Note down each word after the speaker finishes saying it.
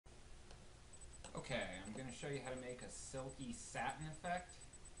Okay, I'm going to show you how to make a silky satin effect.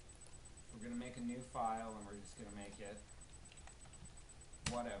 We're going to make a new file and we're just going to make it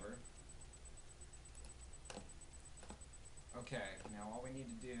whatever. Okay, now all we need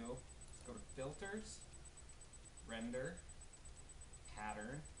to do is go to Filters, Render,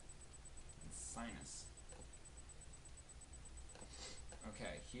 Pattern, and Sinus.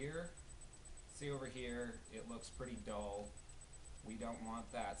 Okay, here, see over here, it looks pretty dull. We don't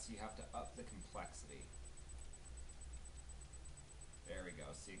want that, so you have to up the complexity. There we go,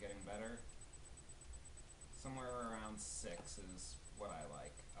 see it getting better? Somewhere around 6 is what I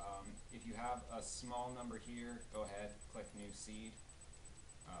like. If you have a small number here, go ahead, click New Seed.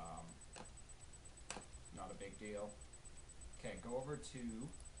 Not a big deal. Okay, go over to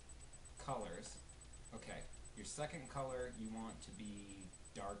Colors. Okay, your second color you want to be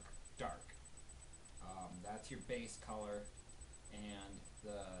dark, dark. That's your base color, and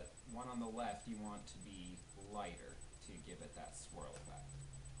the one on the left you want to be lighter to give it that swirl effect.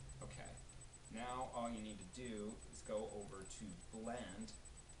 Okay, now all you need to do is go over to Blend,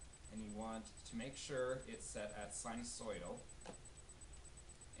 and you want to make sure it's set at sinusoidal,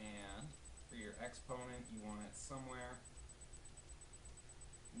 and for your exponent you want it somewhere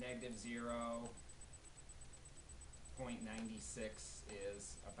 -0.96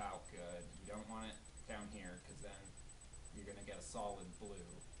 is about good. You don't want it down here because then you're going to get a solid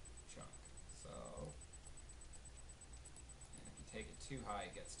blue chunk. So, and if you take it too high,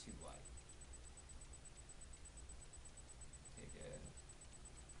 it gets too light. Take it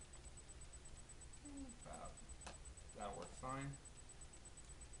about, that'll work fine.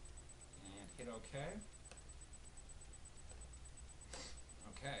 And hit OK.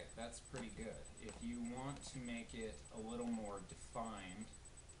 Okay, that's pretty good. If you want to make it a little more defined,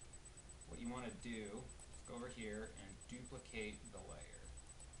 what you want to do is go over here and duplicate the layer.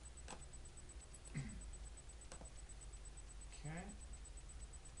 Okay.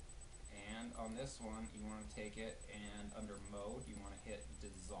 And on this one, you want to take it and under Mode, you want to hit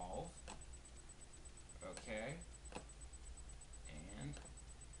Dissolve. Okay. And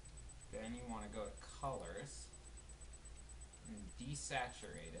then you want to go to Colors and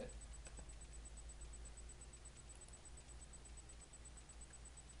desaturate it.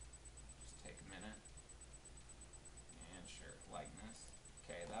 Just take a minute. And sure, lightness.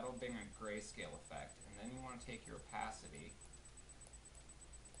 Okay, that'll bring a grayscale effect. And then you want to take your opacity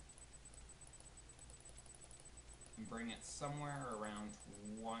and bring it somewhere around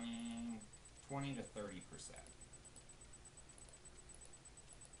 20 to 30%.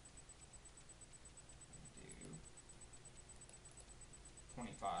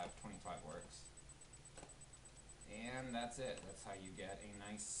 25 works. And that's it. That's how you get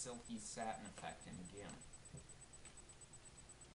a nice silky satin effect in GIMP.